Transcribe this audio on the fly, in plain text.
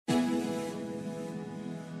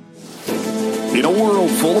In a world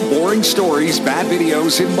full of boring stories, bad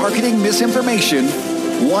videos, and marketing misinformation,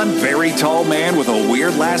 one very tall man with a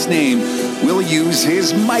weird last name will use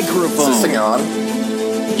his microphone. Is this thing on?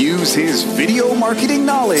 Use his video marketing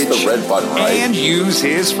knowledge. It's the red button, right? And use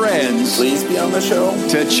his friends. Please be on the show.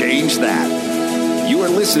 To change that. You are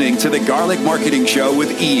listening to the Garlic Marketing Show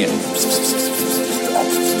with Ian.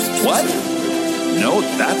 What? No,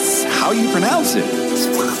 that's how you pronounce it.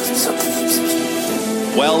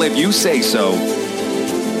 Well, if you say so,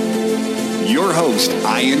 your host,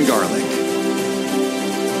 Ian Garlic.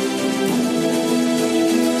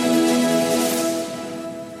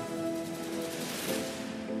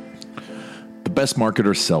 The best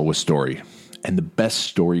marketers sell with story, and the best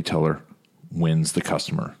storyteller wins the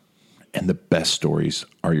customer. And the best stories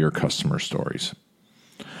are your customer stories.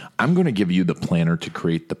 I'm going to give you the planner to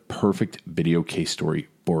create the perfect video case story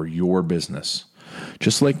for your business,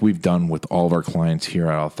 just like we've done with all of our clients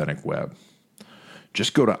here at Authentic Web.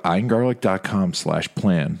 Just go to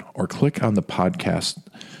iangarlic.com/plan or click on the podcast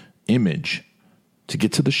image to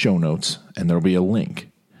get to the show notes, and there'll be a link.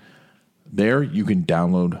 There you can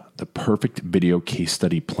download the perfect video case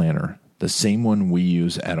study planner, the same one we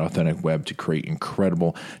use at Authentic Web to create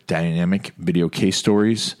incredible dynamic video case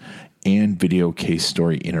stories and video case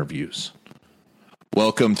story interviews.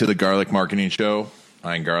 Welcome to the Garlic Marketing Show.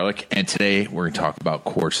 I'm Garlic, and today we're going to talk about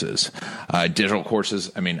courses. Digital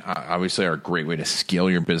courses, obviously are a great way to scale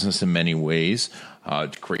your business in many ways, to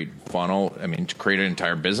create funnel, to create an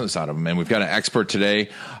entire business out of them. And we've got an expert today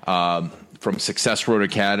from Success Road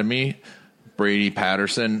Academy, Brady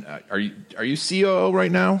Patterson. Are you COO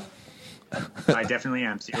right now? I definitely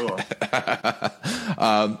am COO.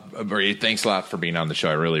 Brady, thanks a lot for being on the show.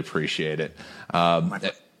 I really appreciate it. I'm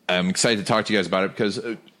excited to talk to you guys about it because,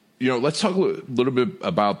 let's talk a little bit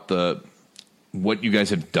about what you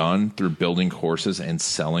guys have done through building courses and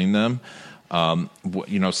selling them. Some of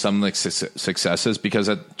the successes, because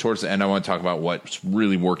towards the end, I want to talk about what's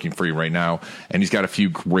really working for you right now. And he's got a few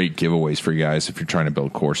great giveaways for you guys if you're trying to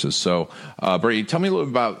build courses. So, Brady, tell me a little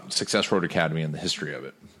bit about Success Road Academy and the history of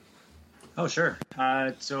it. Oh, sure.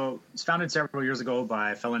 So it's founded several years ago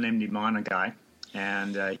by a fellow named Iman, a guy.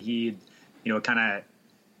 And he,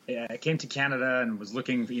 came to Canada and was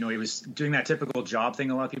looking, he was doing that typical job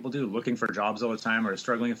thing a lot of people do, looking for jobs all the time or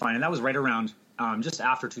struggling to find. And that was right around just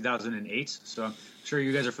after 2008. So I'm sure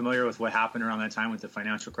you guys are familiar with what happened around that time with the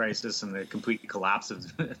financial crisis and the complete collapse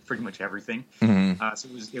of pretty much everything. Mm-hmm. So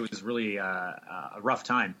it was really a rough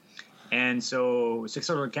time. And so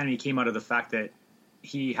Success Road Academy came out of the fact that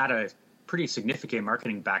he had a pretty significant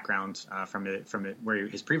marketing background from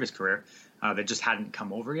his previous career that just hadn't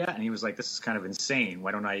come over yet. And he was like, this is kind of insane.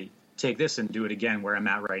 Why don't I take this and do it again where I'm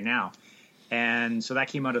at right now? And so that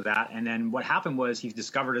came out of that. And then what happened was he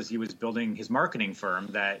discovered as he was building his marketing firm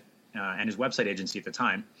that and his website agency at the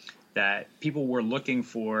time that people were looking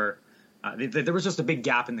for there was just a big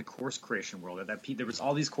gap in the course creation world. There was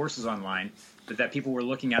all these courses online, but that people were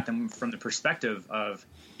looking at them from the perspective of,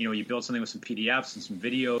 you build something with some PDFs and some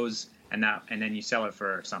videos and then you sell it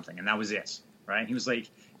for something. And that was it, right? He was like,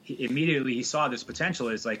 immediately he saw this potential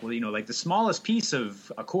is like, well, like the smallest piece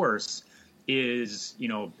of a course is,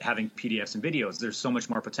 having PDFs and videos. There's so much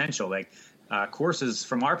more potential. Like courses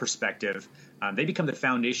from our perspective, they become the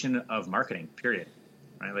foundation of marketing, period.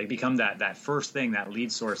 Right? They become that first thing, that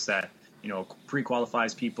lead source that,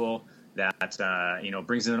 pre-qualifies people, that,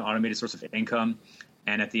 brings in an automated source of income.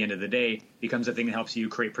 And at the end of the day, becomes a thing that helps you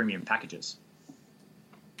create premium packages.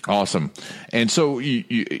 Awesome. And so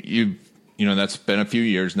you that's been a few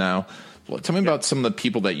years now. Well, tell me about some of the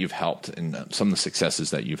people that you've helped and some of the successes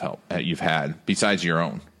that you've had besides your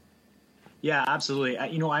own. Yeah, absolutely.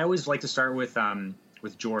 I always like to start with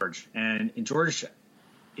George, and George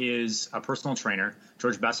is a personal trainer,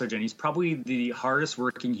 George Bessage, and he's probably the hardest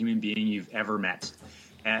working human being you've ever met.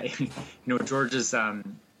 George is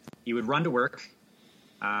he would run to work.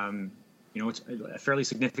 It's a fairly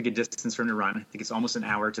significant distance for him to run. I think it's almost an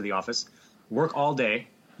hour to the office. Work all day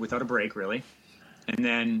without a break, really, and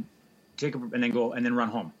then run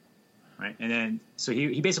home, right? And then so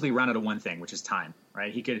he basically ran out of one thing, which is time,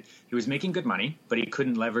 right? He was making good money, but he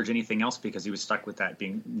couldn't leverage anything else because he was stuck with that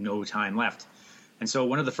being no time left. And so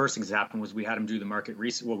one of the first things that happened was we had him do the market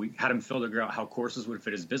research. Well, we had him figure out how courses would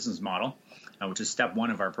fit his business model, which is step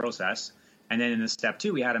one of our process. And then in the step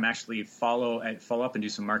two, we had him actually follow up and do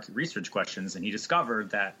some market research questions. And he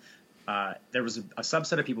discovered that there was a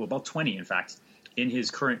subset of people, about 20, in fact, in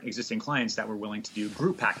his current existing clients that were willing to do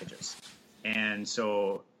group packages. And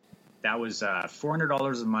so that was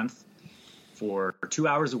 $400 a month for 2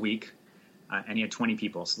 hours a week. And he had 20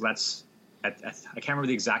 people. So that's I can't remember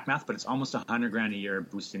the exact math, but it's almost $100,000 a year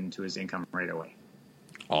boosted into his income right away.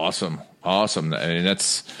 Awesome. I mean,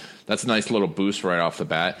 that's a nice little boost right off the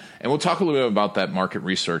bat. And we'll talk a little bit about that market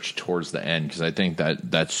research towards the end, because I think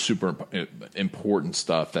that's super important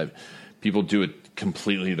stuff that people do it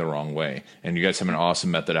completely the wrong way. And you guys have an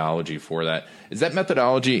awesome methodology for that. Is that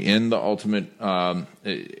methodology in the ultimate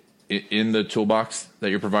in the toolbox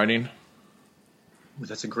that you're providing?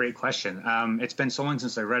 That's a great question. It's been so long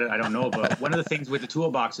since I read it, I don't know. But one of the things with the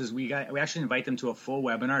toolbox is we actually invite them to a full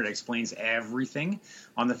webinar that explains everything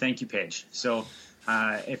on the thank you page. So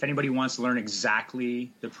if anybody wants to learn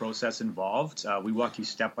exactly the process involved, we walk you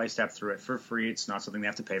step by step through it for free. It's not something they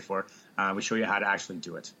have to pay for. We show you how to actually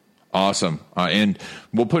do it. Awesome. And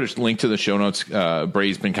we'll put a link to the show notes.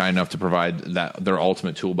 Bray's been kind enough to provide their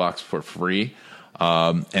ultimate toolbox for free.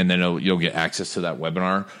 And then you'll get access to that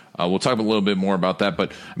webinar. We'll talk a little bit more about that,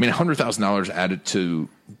 but I mean, $100,000 added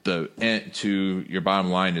to your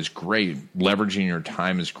bottom line is great. Leveraging your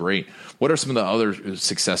time is great. What are some of the other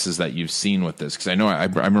successes that you've seen with this? Because I know I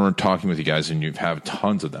remember talking with you guys, and you have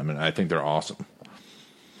tons of them, and I think they're awesome.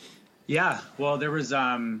 Yeah, well, there was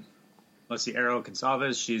let's see, Arrow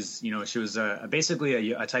Consalves. She was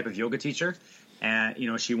basically a type of yoga teacher. And,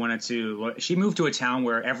 she moved to a town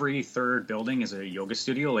where every third building is a yoga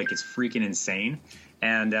studio. Like, it's freaking insane.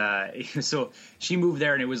 And so she moved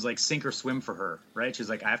there, and it was like sink or swim for her, right? She's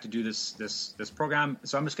like, I have to do this program,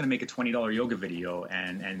 so I'm just going to make a $20 yoga video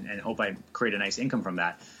and hope I create a nice income from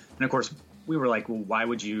that. And of course, we were like, well, why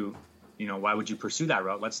would you pursue that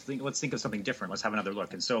route? Let's think of something different. Let's have another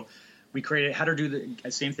look. And so we had her do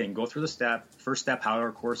the same thing, go through the first step, how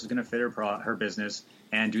her course is going to fit her business,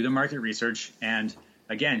 and do the market research. And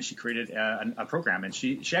again, she created a program, and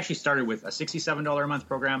she actually started with a $67 a month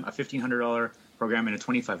program, a $1,500 program, and a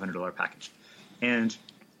 $2,500 package. And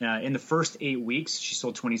in the first 8 weeks, she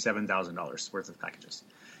sold $27,000 worth of packages.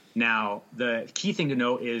 Now, the key thing to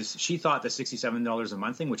note is she thought the $67 a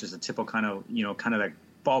month thing, which is a typical kind of the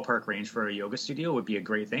ballpark range for a yoga studio, would be a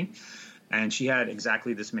great thing. And she had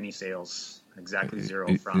exactly this many sales, exactly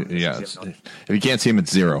zero from. Yeah, if you can't see him,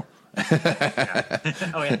 it's zero. Yeah.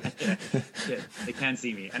 Oh yeah. They can't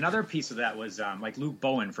see me. Another piece of that was like Luke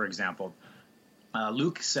Bowen, for example.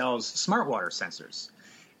 Luke sells smart water sensors,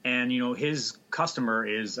 and his customer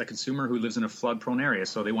is a consumer who lives in a flood-prone area,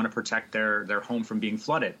 so they want to protect their home from being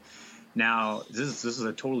flooded. Now, this is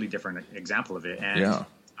a totally different example of it, and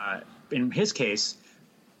in his case,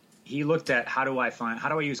 he looked at how do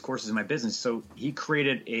I use courses in my business. So he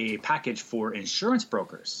created a package for insurance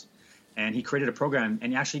brokers. And he created a program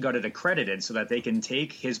and actually got it accredited so that they can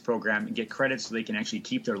take his program and get credit so they can actually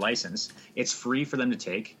keep their license. It's free for them to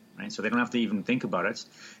take, right? So they don't have to even think about it.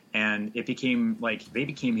 And it became they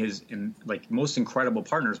became his most incredible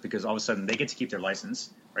partners, because all of a sudden they get to keep their license,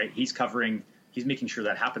 right? He's making sure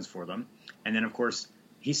that happens for them. And then, of course,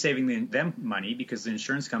 he's saving them money, because the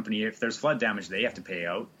insurance company, if there's flood damage, they have to pay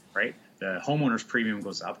out, right? The homeowner's premium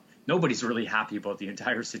goes up. Nobody's really happy about the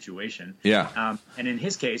entire situation. Yeah. And in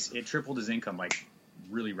his case, it tripled his income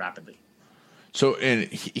really rapidly. So, and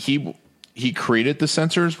he created the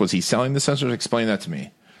sensors. Was he selling the sensors? Explain that to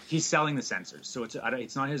me. He's selling the sensors. So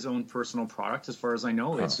it's not his own personal product, as far as I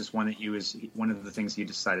know. It's just one of the things he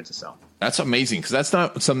decided to sell. That's amazing, because that's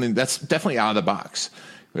not something that's definitely out of the box.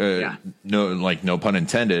 No pun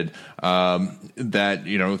intended.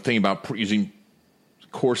 Thinking about using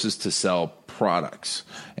courses to sell products,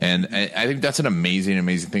 and I think that's an amazing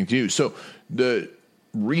thing to do. So the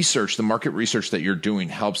market research that you're doing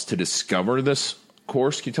helps to discover this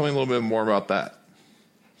course. Can you tell me a little bit more about that?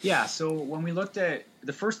 Yeah. So when we looked at,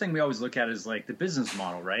 the first thing we always look at is the business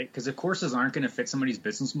model, right? Because if courses aren't going to fit somebody's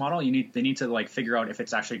business model, they need to figure out if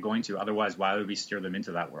it's actually going to. Otherwise, why would we steer them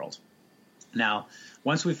into that world? Now,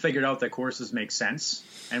 once we've figured out that courses make sense,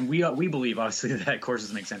 and we believe, obviously, that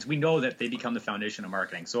courses make sense, we know that they become the foundation of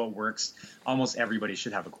marketing. So it works. Almost everybody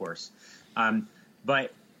should have a course.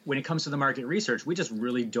 But when it comes to the market research, we just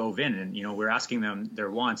really dove in, and, we're asking them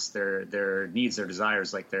their wants, their needs, their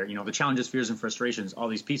desires, the challenges, fears, and frustrations, all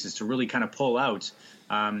these pieces, to really kind of pull out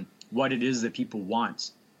what it is that people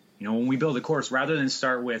want. When we build a course, rather than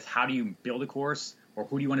start with how do you build a course or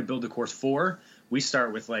who do you want to build a course for, we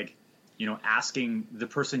start with asking the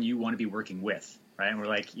person you want to be working with, right? And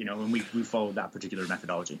we're and we follow that particular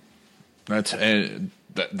methodology. That's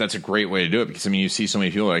a great way to do it, because you see so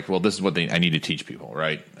many people well, this is what I need to teach people,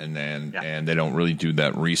 right? And they don't really do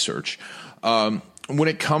that research. When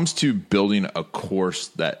it comes to building a course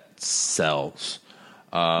that sells,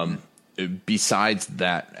 besides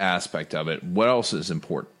that aspect of it, what else is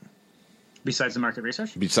important? Besides the market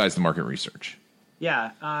research?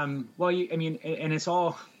 Yeah. And it's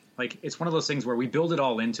all. like it's one of those things where we build it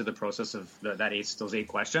all into the process of those 8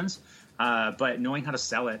 questions. But knowing how to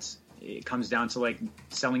sell it, it comes down to like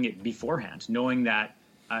selling it beforehand, knowing that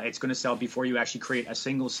it's going to sell before you actually create a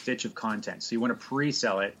single stitch of content. So you want to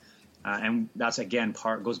pre-sell it. And that's, again,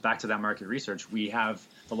 goes back to that market research. We have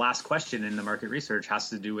the last question in the market research has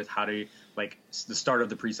to do with how to, like, the start of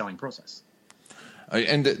the pre-selling process.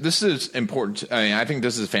 And this is important. I mean, I think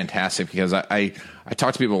this is fantastic because I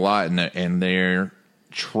talk to people a lot, and they're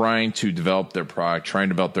trying to develop their product, trying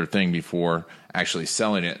to develop their thing before actually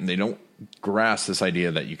selling it, and they don't grasp this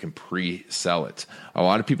idea that you can pre-sell it. A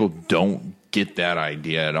lot of people don't get that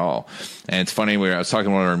idea at all. And it's funny, I was talking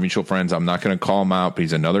to one of our mutual friends. I'm not going to call him out, but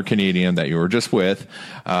he's another Canadian that you were just with.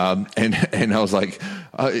 And I was like,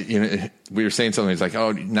 we were saying something. He's like,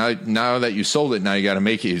 oh, now that you sold it, now you got to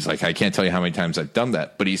make it. He's like, I can't tell you how many times I've done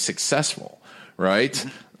that, but he's successful, right? Mm-hmm.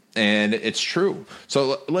 And it's true.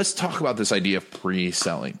 So let's talk about this idea of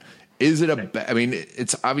pre-selling. Is it I mean,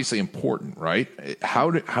 it's obviously important, right? How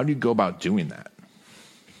do you go about doing that?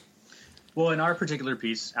 Well, in our particular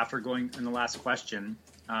piece, after going in the last question,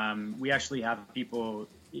 we actually have people,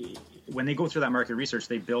 when they go through that market research,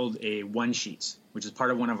 they build a one sheet, which is part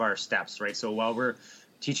of one of our steps, right? So while we're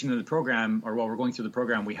teaching them the program, or while we're going through the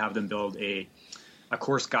program, we have them build a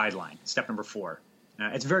course guideline, step number 4.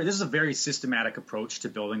 This is a very systematic approach to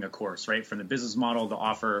building a course, right? From the business model, the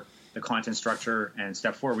offer, the content structure, and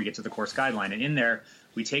step 4, we get to the course guideline. And in there,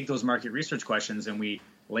 we take those market research questions and we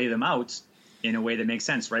lay them out in a way that makes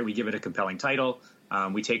sense, right? We give it a compelling title.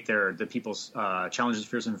 We take the people's challenges,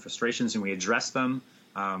 fears, and frustrations, and we address them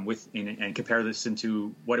and compare this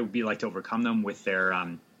into what it would be like to overcome them with their,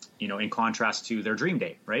 in contrast to their dream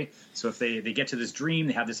day, right? So if they get to this dream,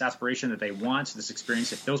 they have this aspiration that they want, this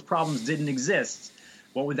experience. If those problems didn't exist,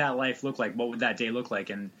 what would that life look like? What would that day look like?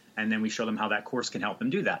 And then we show them how that course can help them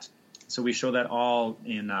do that. So we show that all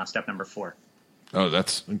in step number 4. Oh,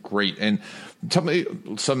 that's great. And tell me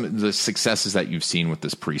some of the successes that you've seen with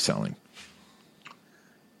this pre-selling.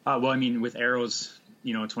 Well, I mean, with Arrows,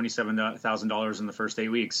 $27,000 in the first 8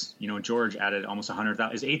 weeks. George added almost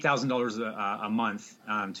 $100,000, is $8,000 a month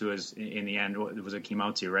to his in the end. It was it came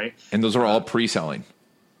out to, right? And those are all pre-selling.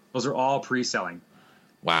 Those are all pre-selling.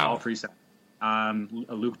 Wow, all pre-selling.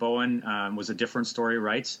 Luke Bowen was a different story,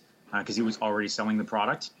 right? Because he was already selling the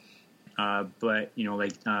product. But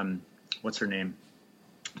what's her name?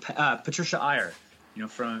 Patricia Iyer,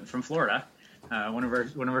 from Florida, one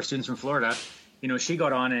of our students from Florida. She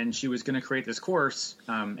got on and she was going to create this course,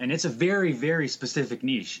 and it's a very, very specific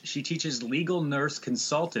niche. She teaches legal nurse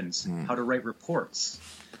consultants how to write reports.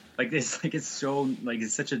 It's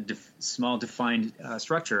such a small defined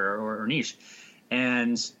structure or niche.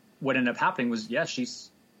 And what ended up happening was, she's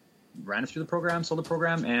ran it through the program, sold the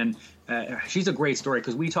program, and she's a great story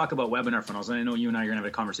because we talk about webinar funnels, and I know you and I are going to have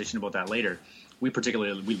a conversation about that later. We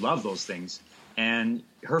love those things. And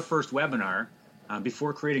her first webinar,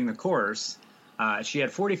 before creating the course, she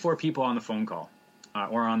had 44 people on the phone call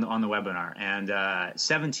or on the webinar, and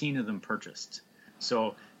 17 of them purchased.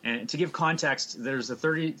 So, and to give context,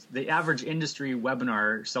 the average industry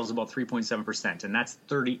webinar sells about 3.7%, and that's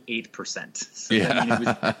 38%. So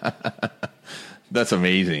yeah. That's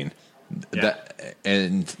amazing. Yeah.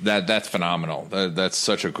 That's phenomenal. That's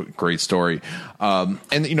such a great story.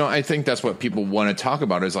 And I think that's what people want to talk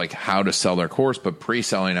about is like how to sell their course, but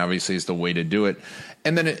pre-selling obviously is the way to do it.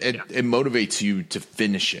 And then it motivates you to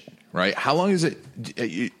finish it, right? How long is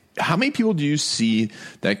it? How many people do you see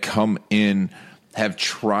that come in, have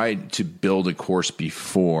tried to build a course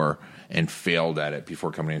before and failed at it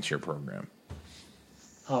before coming into your program?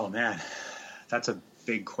 Oh man, that's a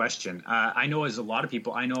big question. I know as a lot of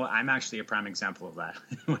people, I'm actually a prime example of that.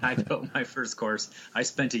 When I built my first course, I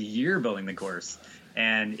spent a year building the course,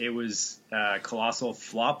 and it was a colossal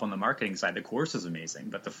flop on the marketing side. The course was amazing,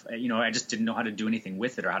 but I just didn't know how to do anything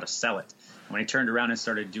with it or how to sell it. When I turned around and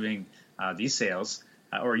started doing these sales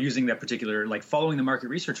or using that particular, following the market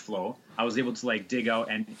research flow, I was able to dig out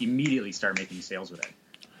and immediately start making sales with it.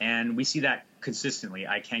 And we see that consistently.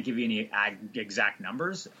 I can't give you any exact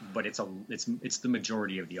numbers, but it's the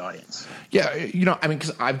majority of the audience. Yeah,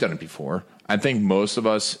 because I've done it before. I think most of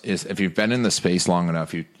us if you've been in the space long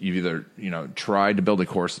enough, you've either tried to build a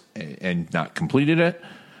course and not completed it,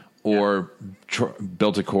 or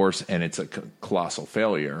built a course and it's a colossal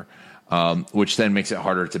failure, which then makes it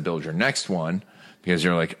harder to build your next one because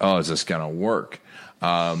you're like, oh, is this going to work?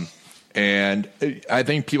 And I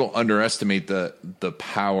think people underestimate the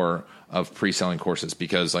power of pre-selling courses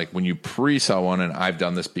because when you pre-sell one, and I've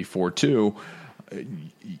done this before too,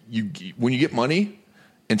 when you get money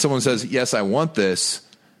and someone says, yes, I want this,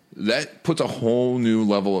 that puts a whole new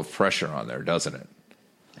level of pressure on there, doesn't it?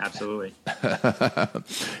 Absolutely. And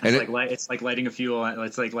it's like lighting a fuel.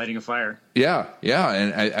 It's like lighting a fire. Yeah.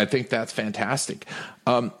 And I think that's fantastic.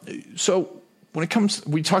 So when it comes,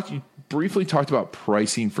 you briefly talked about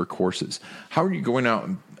pricing for courses. How are you going out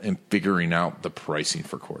and figuring out the pricing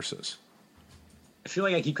for courses? I feel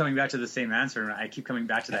like I keep coming back to the same answer. I keep coming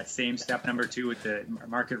back to that same step number 2 with the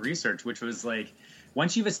market research, which was like,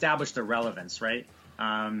 once you've established the relevance, right?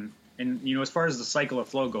 And, as far as the cycle of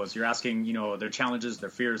flow goes, you're asking, their challenges,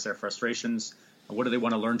 their fears, their frustrations, what do they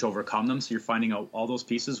want to learn to overcome them? So you're finding out all those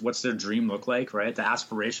pieces. What's their dream look like, right? The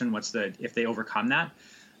aspiration, if they overcome that,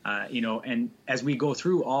 and as we go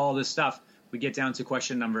through all this stuff, we get down to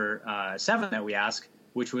question number 7 that we ask,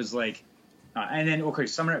 which was like, and then,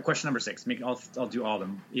 question number 6, I'll do all of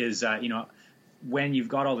them, is, when you've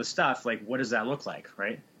got all this stuff, like, what does that look like,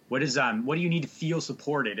 right? What do you need to feel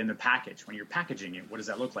supported in the package when you're packaging it? What does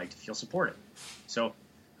that look like to feel supported? So,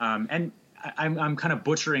 and I'm kind of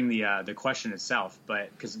butchering the question itself,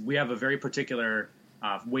 but because we have a very particular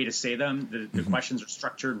way to say them, the questions are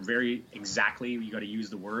structured very exactly. You got to use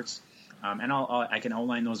the words, and I can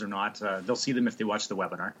outline those or not. They'll see them if they watch the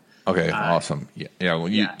webinar. Okay, awesome. Yeah. Well,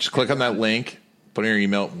 you just click on that link, put in your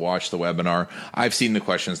email, watch the webinar. I've seen the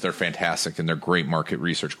questions; they're fantastic, and they're great market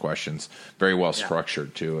research questions, very well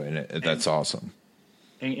structured too, and that's awesome.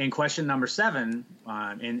 In question number 7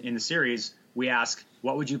 in the series, we ask,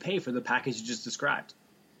 "What would you pay for the package you just described?"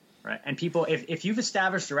 Right, and people, if you've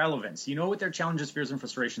established the relevance, you know what their challenges, fears, and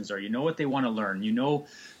frustrations are. You know what they want to learn. You know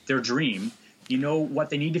their dream. You know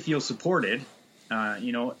what they need to feel supported.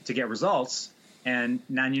 To get results. And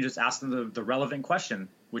now you just ask them the relevant question,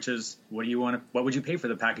 which is, what would you pay for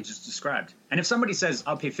the packages described? And if somebody says,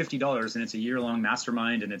 I'll pay $50 and it's a year-long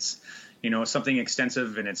mastermind and it's, something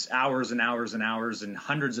extensive and it's hours and hours and hours and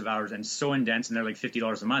hundreds of hours and so in-dense and they're like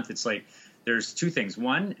 $50 a month, it's like, there's 2 things.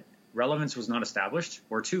 1, relevance was not established,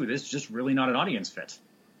 or 2, this is just really not an audience fit.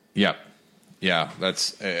 Yep. Yeah,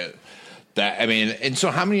 that's that. I mean, and so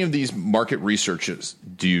how many of these market researches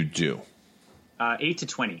do you do? 8 to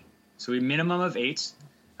 20. So a minimum of 8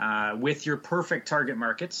 with your perfect target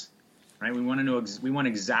markets, right? We want to know we want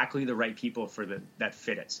exactly the right people for that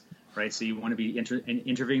fit it, right? So you want to be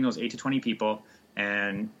interviewing those 8 to 20 people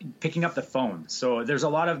and picking up the phone. So there's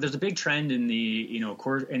a big trend in the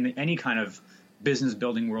any kind of business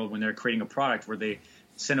building world when they're creating a product where they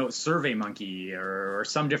send out SurveyMonkey or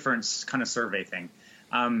some different kind of survey thing.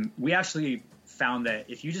 We actually found that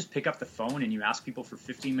if you just pick up the phone and you ask people for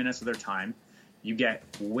 15 minutes of their time, you get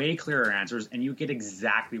way clearer answers and you get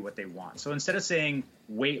exactly what they want. So instead of saying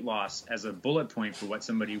weight loss as a bullet point for what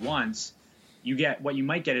somebody wants, what you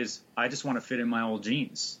might get is, I just want to fit in my old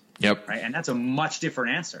jeans. Yep. Right. And that's a much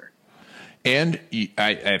different answer. And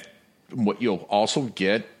what you'll also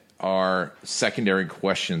get are secondary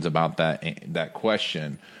questions about that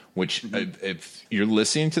question, which if you're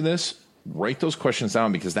listening to this, write those questions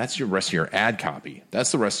down, because that's the rest of your ad copy.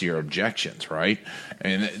 That's the rest of your objections, right?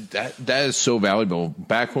 And that is so valuable.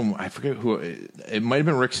 Back when, I forget who, it might have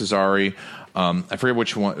been Rick Cesari. I forget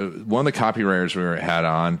which one of the copywriters we had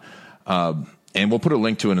on, and we'll put a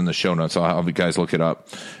link to it in the show notes. I'll have you guys look it up.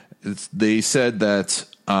 They said that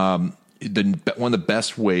one of the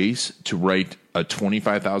best ways to write a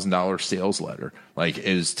 $25,000 sales letter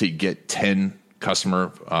is to get 10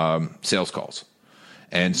 customer sales calls.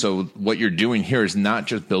 And so what you're doing here is not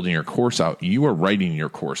just building your course out. You are writing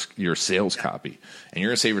your sales copy, and you're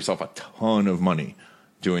going to save yourself a ton of money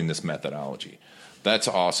doing this methodology. That's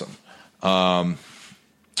awesome.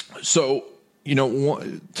 So,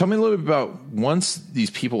 tell me a little bit about, once these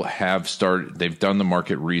people have started, they've done the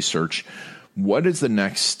market research, what is the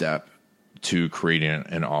next step to creating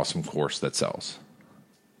an awesome course that sells?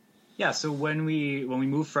 Yeah. So when we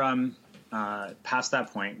move from past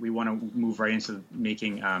that point, we want to move right into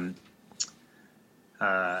making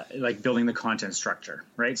building the content structure,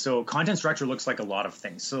 right? So content structure looks like a lot of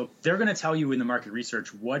things. So they're going to tell you in the market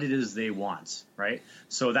research what it is they want, right?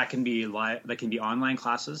 So that can be online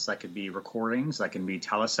classes, that could be recordings, that can be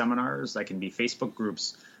teleseminars, that can be Facebook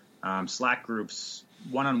groups, Slack groups,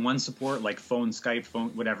 one-on-one support like phone, Skype,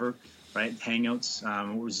 whatever, right? Hangouts,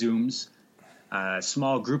 or Zooms.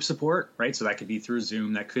 Small group support, right? So that could be through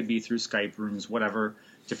Zoom, that could be through Skype rooms, whatever,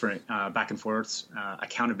 different back and forths,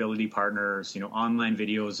 accountability partners, online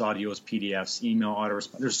videos, audios, PDFs, email, auto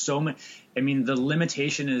response. There's so many. The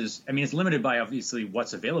limitation is, it's limited by obviously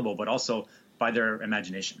what's available, but also by their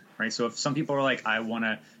imagination, right? So if some people are like, I want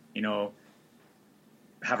to,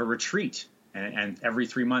 have a retreat, and every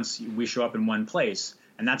 3 months we show up in one place,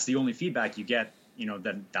 and that's the only feedback you get,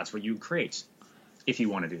 then that's what you create. if you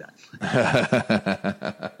want to do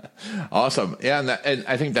that. Awesome. Yeah. And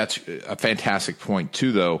I think that's a fantastic point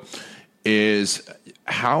too, though, is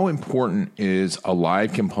how important is a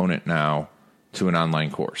live component now to an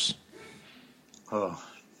online course? Oh,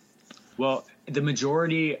 well, the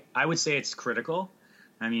majority, I would say it's critical.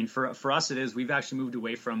 I mean, for us, it is. We've actually moved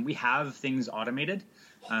away from, we have things automated,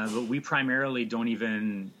 but we primarily don't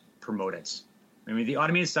even promote it. I mean, the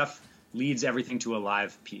automated stuff leads everything to a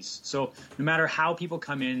live piece. So no matter how people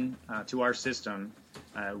come in to our system,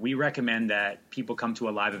 we recommend that people come to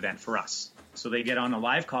a live event for us. So they get on a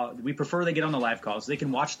live call. We prefer they get on the live call so they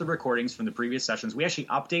can watch the recordings from the previous sessions. We actually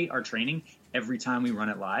update our training every time we run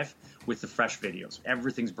it live with the fresh videos.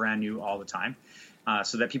 Everything's brand new all the time,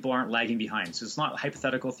 so that people aren't lagging behind. So it's not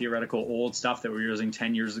hypothetical, theoretical, old stuff that we were using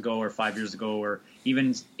 10 years ago or 5 years ago or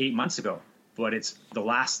even 8 months ago, but it's the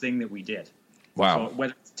last thing that we did. Wow. So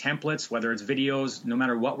whether it's templates, whether it's videos, no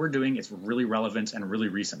matter what we're doing, it's really relevant and really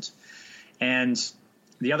recent. And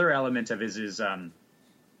the other element of it is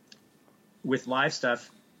with live stuff,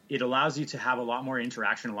 it allows you to have a lot more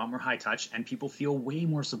interaction, a lot more high touch, and people feel way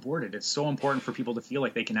more supported. It's so important for people to feel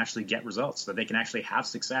like they can actually get results, that they can actually have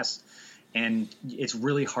success. And it's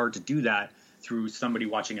really hard to do that through somebody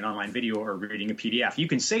watching an online video or reading a PDF. You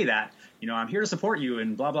can say that, I'm here to support you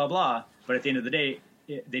and blah, blah, blah. But at the end of the day,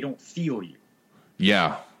 they don't feel you.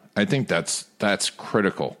 Yeah, I think that's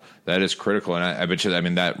critical. That is critical. And I bet you,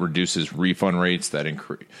 that reduces refund rates, that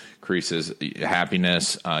increases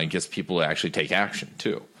happiness, gets people to actually take action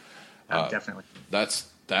too. Definitely.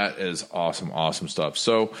 That is awesome stuff.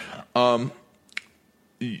 So, so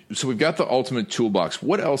we've got the Ultimate Toolbox.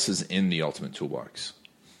 What else is in the Ultimate Toolbox?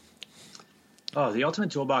 Oh, the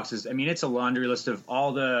Ultimate Toolbox is, it's a laundry list of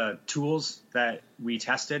all the tools that we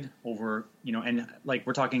tested over, and like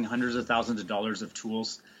we're talking hundreds of thousands of dollars of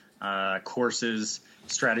tools, courses,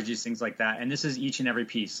 strategies, things like that. And this is each and every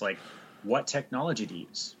piece, like what technology to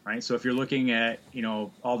use, right? So if you're looking at,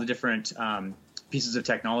 all the different pieces of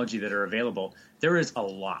technology that are available, there is a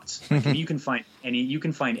lot. Like, you can find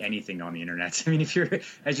anything on the internet.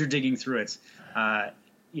 As you're digging through it,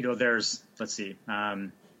 there's, let's see,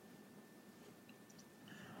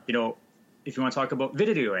 if you want to talk about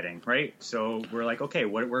video editing, right? So we're like, okay,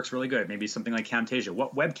 what works really good? Maybe something like Camtasia.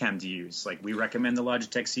 What webcam do you use? Like, we recommend the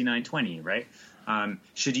Logitech C920, right?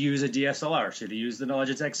 Should you use a DSLR? Should you use the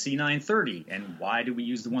Logitech C930? And why do we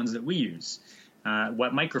use the ones that we use?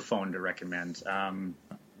 What microphone to recommend?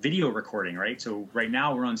 Video recording, right? So right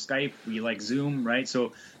now we're on Skype. We like Zoom, right?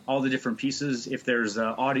 So all the different pieces. If there's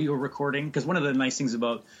audio recording, because one of the nice things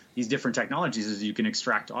about these different technologies is you can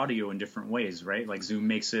extract audio in different ways, right? Like Zoom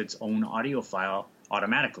makes its own audio file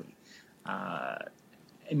automatically.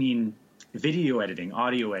 Video editing,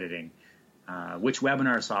 audio editing, which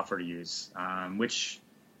webinar software to use, which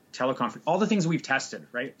teleconference, all the things we've tested,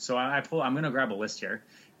 right? So I'm going to grab a list here.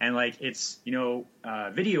 And it's,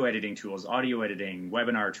 video editing tools, audio editing,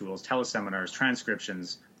 webinar tools, teleseminars,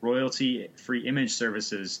 transcriptions, royalty-free image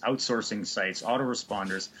services, outsourcing sites,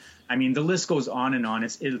 autoresponders. The list goes on and on.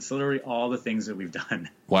 It's literally all the things that we've done.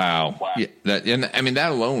 Wow. Yeah, that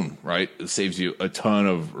alone, right, saves you a ton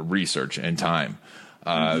of research and time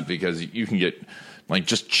because you can get,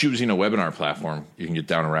 just choosing a webinar platform, you can get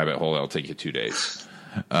down a rabbit hole that'll take you 2 days.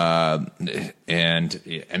 And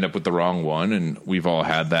end up with the wrong one, and we've all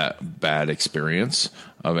had that bad experience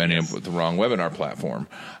of ending up with the wrong webinar platform.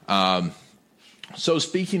 So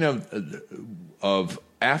speaking of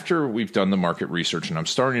after we've done the market research and I'm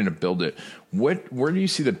starting to build it, where do you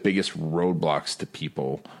see the biggest roadblocks to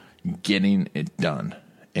people getting it done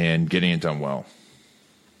and getting it done well?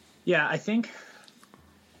 Yeah, I think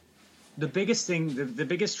the biggest thing, the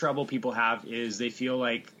biggest trouble people have is they feel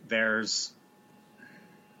like there's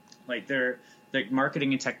they're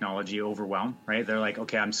marketing and technology overwhelmed, right? They're like,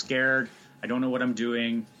 okay, I'm scared. I don't know what I'm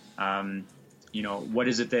doing. What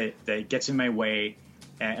is it that gets in my way?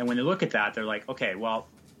 And when they look at that, they're like, okay, well,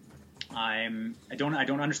 I don't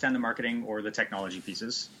understand the marketing or the technology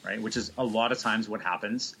pieces, right? Which is a lot of times what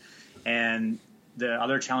happens. And the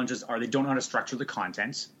other challenges are they don't know how to structure the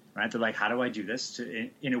content, right? They're like, how do I do this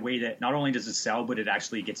in a way that not only does it sell, but it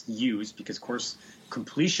actually gets used? Because course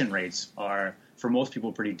completion rates are, for most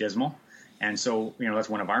people, pretty dismal. And so, that's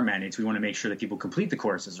one of our mandates. We want to make sure that people complete the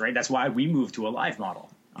courses, right? That's why we moved to a live model.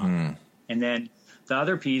 And then the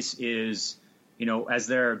other piece is, as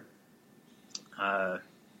they're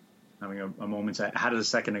having a moment I had it a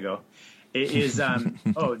second ago, it is,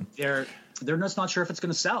 they're just not sure if it's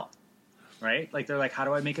going to sell, right? Like, they're like, how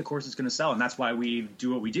do I make a course that's going to sell? And that's why we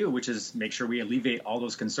do what we do, which is make sure we alleviate all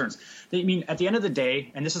those concerns. At the end of the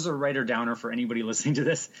day, and this is a writer downer for anybody listening to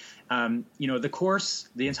this, the course,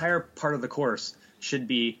 the entire part of the course should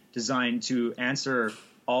be designed to answer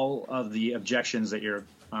all of the objections that your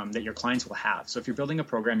clients will have. So if you're building a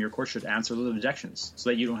program, your course should answer those objections so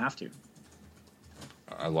that you don't have to.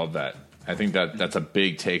 I love that. I think that's a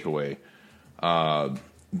big takeaway.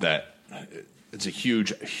 That it's a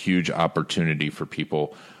huge opportunity for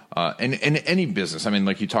people. And any business. I mean,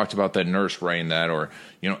 like you talked about that nurse writing that, or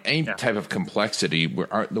any type of complexity.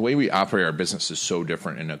 The way we operate our business is so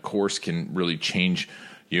different, and a course can really change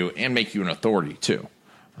you and make you an authority too.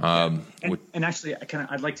 And actually,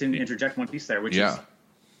 I'd like to interject one piece there, which is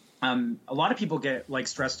a lot of people get like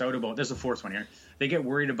stressed out about. There's a fourth one here. They get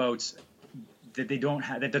worried about that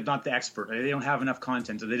that they're not the expert, or they don't have enough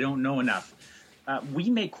content, or they don't know enough. We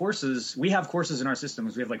make courses. We have courses in our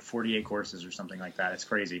systems. We have like 48 courses or something like that. It's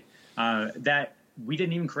crazy that we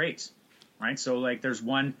didn't even create, right? So like there's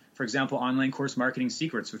one, for example, Online Course Marketing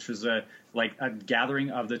Secrets, which was a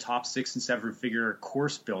gathering of the top 6 and 7 figure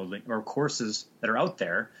course building or courses that are out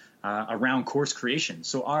there around course creation.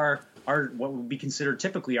 So our what would be considered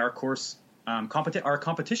typically our course our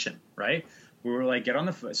competition, right? We were like, get on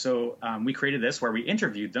the so we created this where we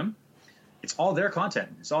interviewed them. It's all their content.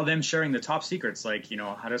 It's all them sharing the top secrets, like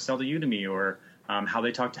how to sell to Udemy, or how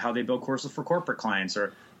they build courses for corporate clients,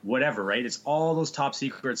 or whatever. Right? It's all those top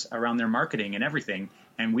secrets around their marketing and everything.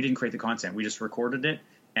 And we didn't create the content. We just recorded it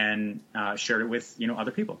and shared it with other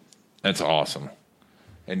people. That's awesome.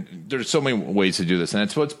 And there's so many ways to do this, and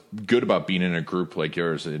that's what's good about being in a group like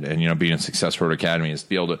yours, and being in Success Road Academy is to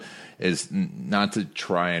be able to not to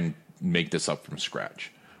try and make this up from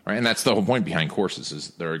scratch. Right, and that's the whole point behind courses, is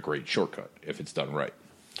they're a great shortcut if it's done right.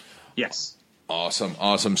 Yes.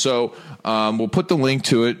 Awesome. So we'll put the link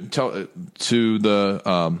to it, to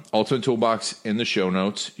the Ultimate Toolbox in the show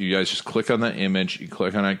notes. You guys just click on that image. You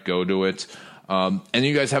click on it, go to it. And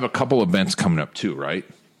you guys have a couple events coming up too, right?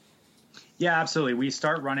 Yeah, absolutely. We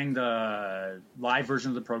start running the live version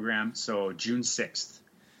of the program, so June 6th.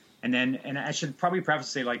 And I should probably preface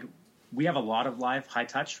say, like, we have a lot of live high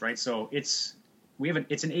touch, right? So it's an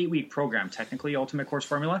 8-week program, technically, Ultimate Course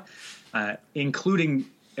Formula, including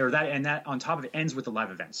that on top of it ends with the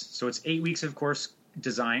live events. So it's 8 weeks of course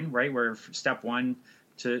design, right? Where step 1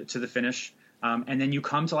 to the finish, and then you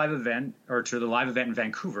come to the live event in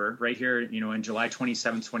Vancouver, right here, in July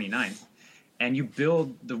 27th, 29th, and you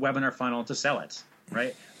build the webinar funnel to sell it,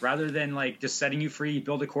 right? Rather than like just setting you free,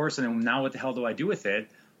 build a course, and then now what the hell do I do with it?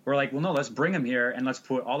 We're like, well, no, let's bring them here and let's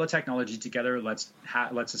put all the technology together. Let's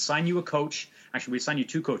assign you a coach. Actually, we assign you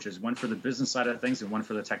 2 coaches, one for the business side of things and one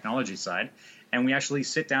for the technology side. And we actually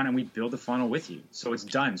sit down and we build the funnel with you. So it's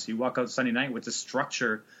done. So you walk out Sunday night with the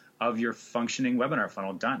structure of your functioning webinar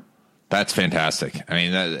funnel done. That's fantastic. I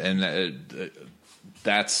mean,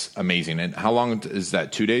 that's amazing. And how long is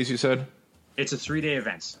that? 2 days, you said? It's a 3-day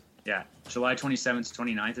event. Yeah. July 27th to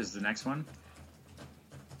 29th is the next one.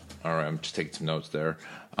 All right, I'm just taking some notes there.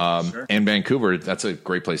 Sure. And Vancouver, that's a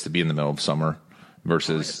great place to be in the middle of summer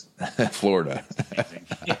versus Florida.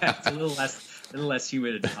 Yeah, it's a little less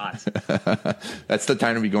humid and hot. That's the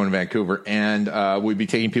time to be going to Vancouver. And we'd be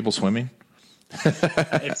taking people swimming?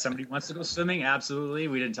 If somebody wants to go swimming, absolutely.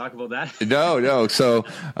 We didn't talk about that. No. So,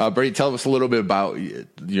 Brady, tell us a little bit about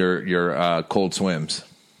your cold swims.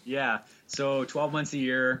 Yeah. So 12 months a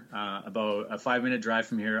year, about a 5-minute drive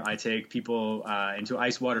from here, I take people into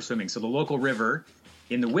ice water swimming. So the local river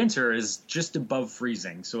in the winter is just above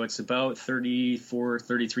freezing. So it's about 34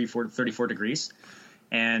 degrees.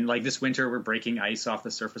 And like this winter, we're breaking ice off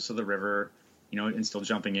the surface of the river, and still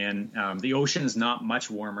jumping in. The ocean is not much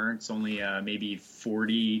warmer. It's only maybe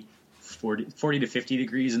 40 to 50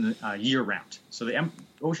 degrees in the year round. So the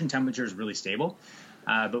ocean temperature is really stable.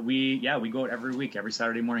 But we go out every week, every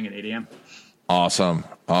Saturday morning at 8 a.m. Awesome.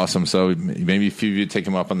 So maybe a few of you take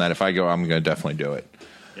him up on that. If I go, I'm going to definitely do it.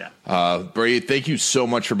 Yeah. Brady, thank you so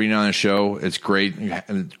much for being on the show. It's great.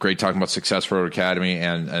 Great talking about Success Road Academy,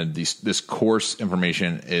 and this course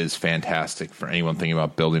information is fantastic for anyone thinking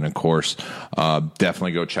about building a course.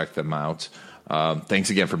 Definitely go check them out. Thanks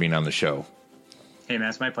again for being on the show. Hey, man,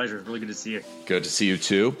 it's my pleasure. It's really good to see you. Good to see you,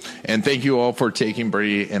 too. And thank you all for taking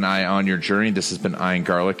Brady and I on your journey. This has been Ian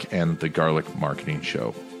Garlic and the Garlic Marketing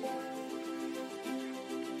Show.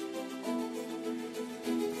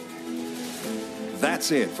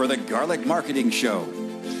 That's it for the Garlic Marketing Show.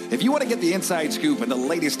 If you want to get the inside scoop and the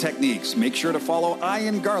latest techniques, make sure to follow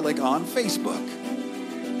Ian Garlic on Facebook.